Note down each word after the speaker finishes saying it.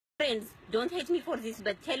Friends, don't hate me for this,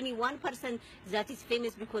 but tell me one person that is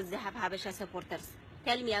famous because they have Habesha supporters.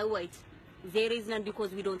 Tell me, I wait. There is none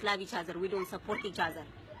because we don't love each other. We don't support each other.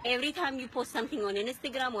 Every time you post something on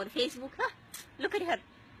Instagram or Facebook, look at her.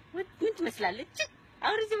 What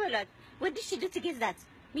did she do to get that?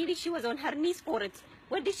 Maybe she was on her knees for it.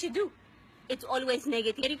 What did she do? It's always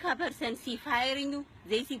negative. America person see fire in you,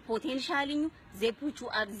 they see potential in you, they put you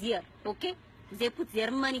up there, okay? They put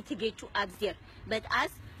their money to get you up there. But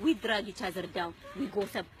us, we drag each other down. We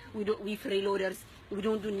gossip. We freeloaders. We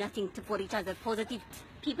don't do nothing for each other. Positive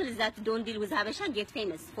people that don't deal with Habesha get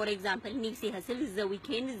famous. For example, Nipsey Hussle, The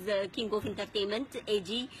Weeknd, the king of entertainment,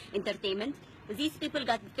 AG Entertainment. These people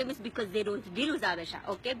got famous because they don't deal with Habesha,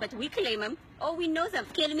 okay? But we claim them. Oh, we know them.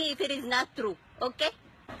 Kill me if it is not true, okay?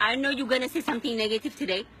 I know you're gonna say something negative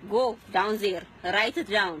today. Go down there, write it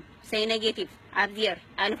down. Say negative up there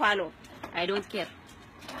and follow. I don't care.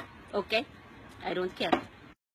 Okay? I don't care.